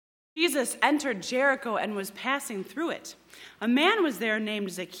Jesus entered Jericho and was passing through it. A man was there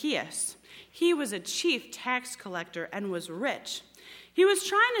named Zacchaeus. He was a chief tax collector and was rich. He was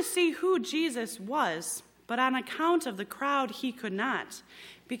trying to see who Jesus was, but on account of the crowd he could not,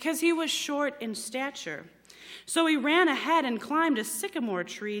 because he was short in stature. So he ran ahead and climbed a sycamore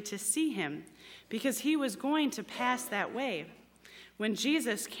tree to see him, because he was going to pass that way. When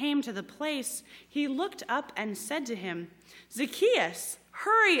Jesus came to the place, he looked up and said to him, "Zacchaeus,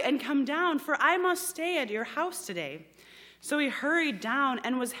 hurry and come down, for I must stay at your house today." So he hurried down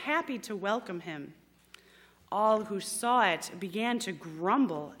and was happy to welcome him. All who saw it began to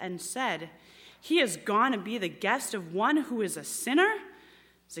grumble and said, "He has gone to be the guest of one who is a sinner?"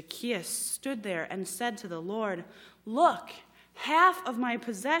 Zacchaeus stood there and said to the Lord, "Look, half of my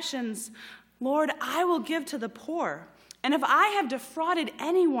possessions, Lord, I will give to the poor. And if I have defrauded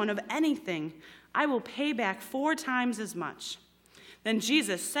anyone of anything, I will pay back 4 times as much." Then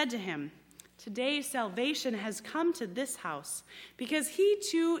Jesus said to him, "Today salvation has come to this house, because he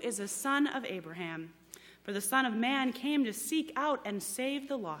too is a son of Abraham. For the Son of Man came to seek out and save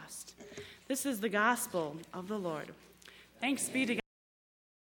the lost." This is the gospel of the Lord. Thanks be to God.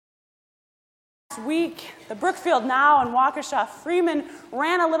 Last week, the Brookfield Now and Waukesha Freeman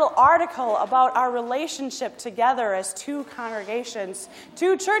ran a little article about our relationship together as 2 congregations,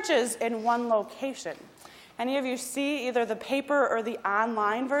 2 churches in one location. Any of you see either the paper or the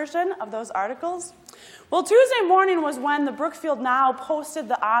online version of those articles? Well, Tuesday morning was when the Brookfield Now posted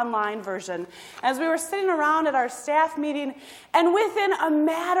the online version, as we were sitting around at our staff meeting, and within a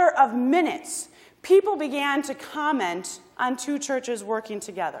matter of minutes, people began to comment on 2 churches working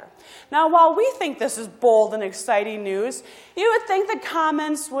together. Now, while we think this is bold and exciting news, you would think the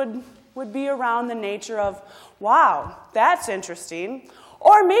comments would be around the nature of, "Wow, that's interesting,"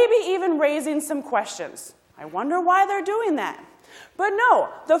 or maybe even raising some questions. "I wonder why they're doing that." But no,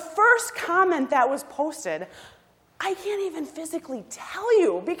 the first comment that was posted, I can't even physically tell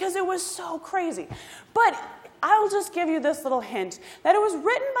you because it was so crazy. But I'll just give you this little hint, that it was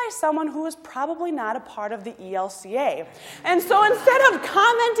written by someone who was probably not a part of the ELCA. And so instead of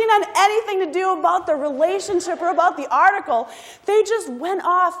commenting on anything to do about the relationship or about the article, they just went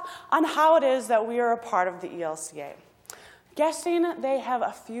off on how it is that we are a part of the ELCA. Guessing they have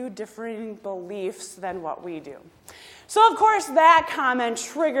a few differing beliefs than what we do. So, of course, that comment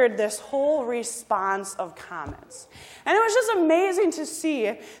triggered this whole response of comments. And it was just amazing to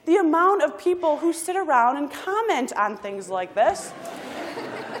see the amount of people who sit around and comment on things like this.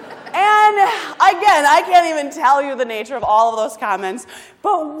 And again, I can't even tell you the nature of all of those comments,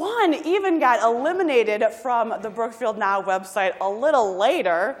 but one even got eliminated from the Brookfield Now website a little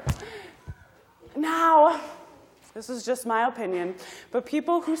later. Now, this is just my opinion, but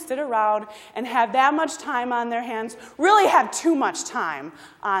people who sit around and have that much time on their hands really have too much time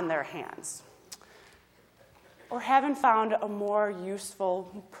on their hands, or haven't found a more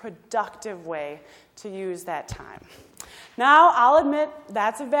useful, productive way to use that time. Now, I'll admit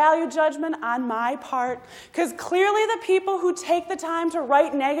that's a value judgment on my part, because clearly the people who take the time to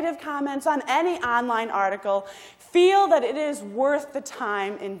write negative comments on any online article feel that it is worth the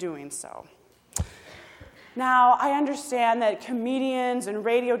time in doing so. Now, I understand that comedians and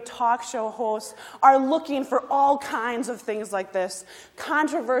radio talk show hosts are looking for all kinds of things like this,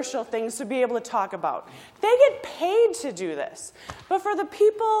 controversial things to be able to talk about. They get paid to do this. But for the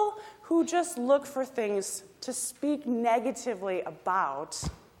people who just look for things to speak negatively about,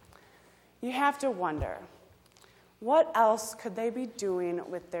 you have to wonder, what else could they be doing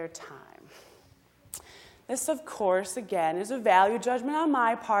with their time? This, of course, again, is a value judgment on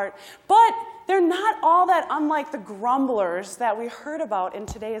my part, but they're not all that unlike the grumblers that we heard about in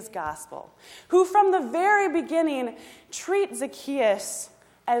today's gospel, who from the very beginning treat Zacchaeus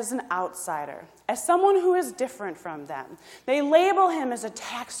as an outsider, as someone who is different from them. They label him as a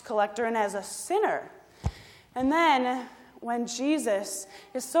tax collector and as a sinner. And then, when Jesus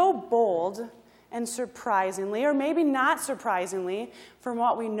is so bold and surprisingly, or maybe not surprisingly from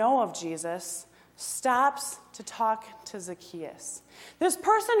what we know of Jesus, stops to talk to Zacchaeus, this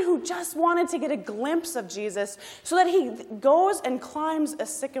person who just wanted to get a glimpse of Jesus, so that he goes and climbs a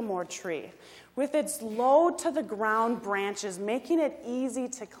sycamore tree with its low-to-the-ground branches, making it easy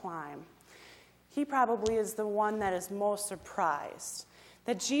to climb. He probably is the one that is most surprised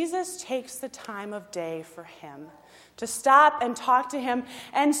that Jesus takes the time of day for him to stop and talk to him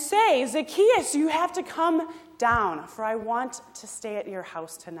and say, "Zacchaeus, you have to come down, for I want to stay at your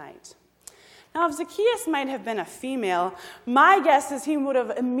house tonight." Now, if Zacchaeus might have been a female, my guess is he would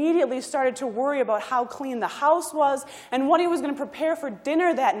have immediately started to worry about how clean the house was and what he was going to prepare for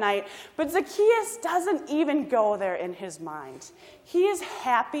dinner that night. But Zacchaeus doesn't even go there in his mind. He is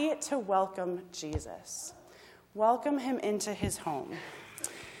happy to welcome Jesus, welcome him into his home.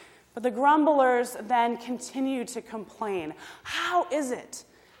 But the grumblers then continue to complain. How is it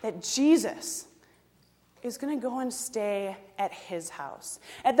that Jesus is going to go and stay at his house,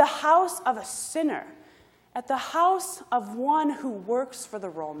 at the house of a sinner, at the house of one who works for the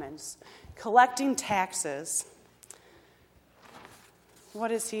Romans, collecting taxes?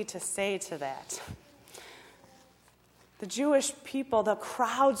 What is he to say to that? The Jewish people, the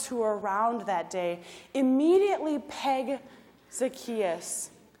crowds who were around that day, immediately peg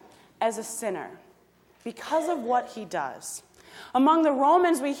Zacchaeus as a sinner because of what he does. Among the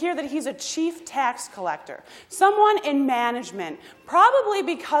Romans, we hear that he's a chief tax collector, someone in management, probably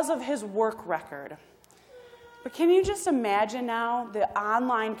because of his work record. But can you just imagine now the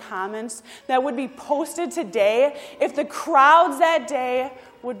online comments that would be posted today if the crowds that day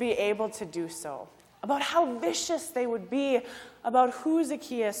would be able to do so, about how vicious they would be about who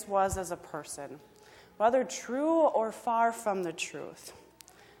Zacchaeus was as a person, whether true or far from the truth?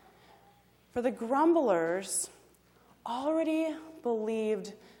 For the grumblers already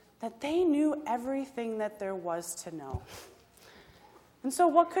believed that they knew everything that there was to know. And so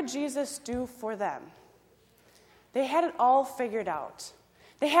what could Jesus do for them? They had it all figured out.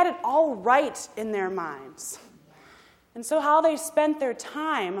 They had it all right in their minds. And so how they spent their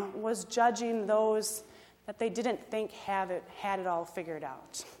time was judging those that they didn't think had it all figured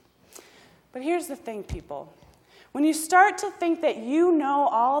out. But here's the thing, people. When you start to think that you know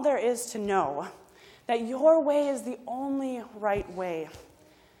all there is to know, that your way is the only right way,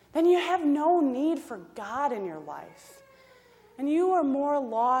 then you have no need for God in your life. And you are more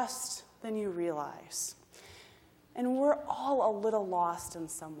lost than you realize. And we're all a little lost in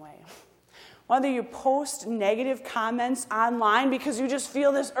some way. Whether you post negative comments online because you just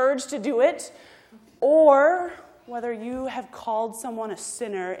feel this urge to do it, or whether you have called someone a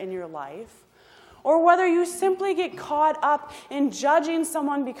sinner in your life, or whether you simply get caught up in judging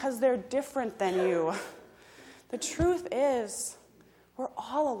someone because they're different than you. The truth is, we're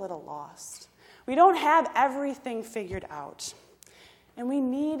all a little lost. We don't have everything figured out. And we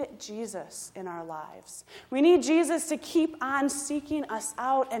need Jesus in our lives. We need Jesus to keep on seeking us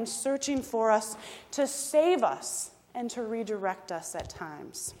out and searching for us, to save us and to redirect us at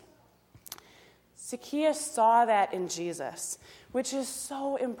times. Zacchaeus saw that in Jesus, which is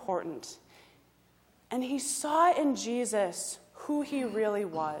so important. And he saw in Jesus who he really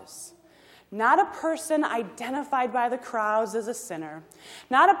was. Not a person identified by the crowds as a sinner.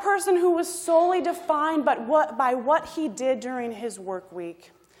 Not a person who was solely defined by what he did during his work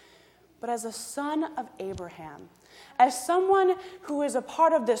week. But as a son of Abraham. As someone who is a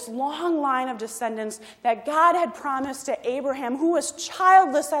part of this long line of descendants that God had promised to Abraham, who was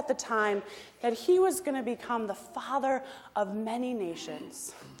childless at the time, that he was going to become the father of many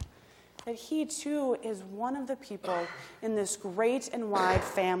nations. That he too is one of the people in this great and wide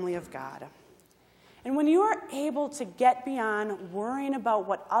family of God. And when you are able to get beyond worrying about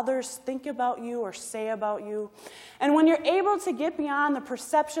what others think about you or say about you, and when you're able to get beyond the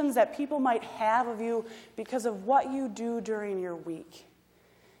perceptions that people might have of you because of what you do during your week,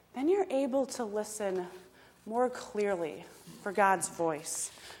 then you're able to listen more clearly for God's voice,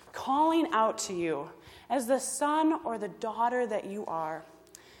 calling out to you as the son or the daughter that you are.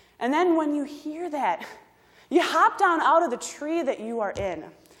 And then when you hear that, you hop down out of the tree that you are in,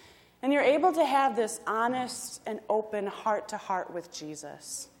 and you're able to have this honest and open heart-to-heart with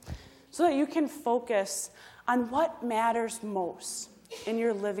Jesus so that you can focus on what matters most in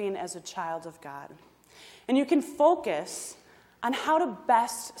your living as a child of God. And you can focus on how to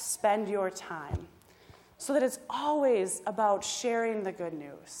best spend your time so that it's always about sharing the good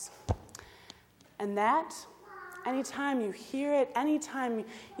news. And that, anytime you hear it, anytime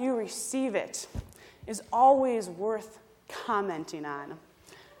you receive it, is always worth commenting on.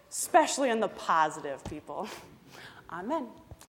 Especially in the positive, people. Amen.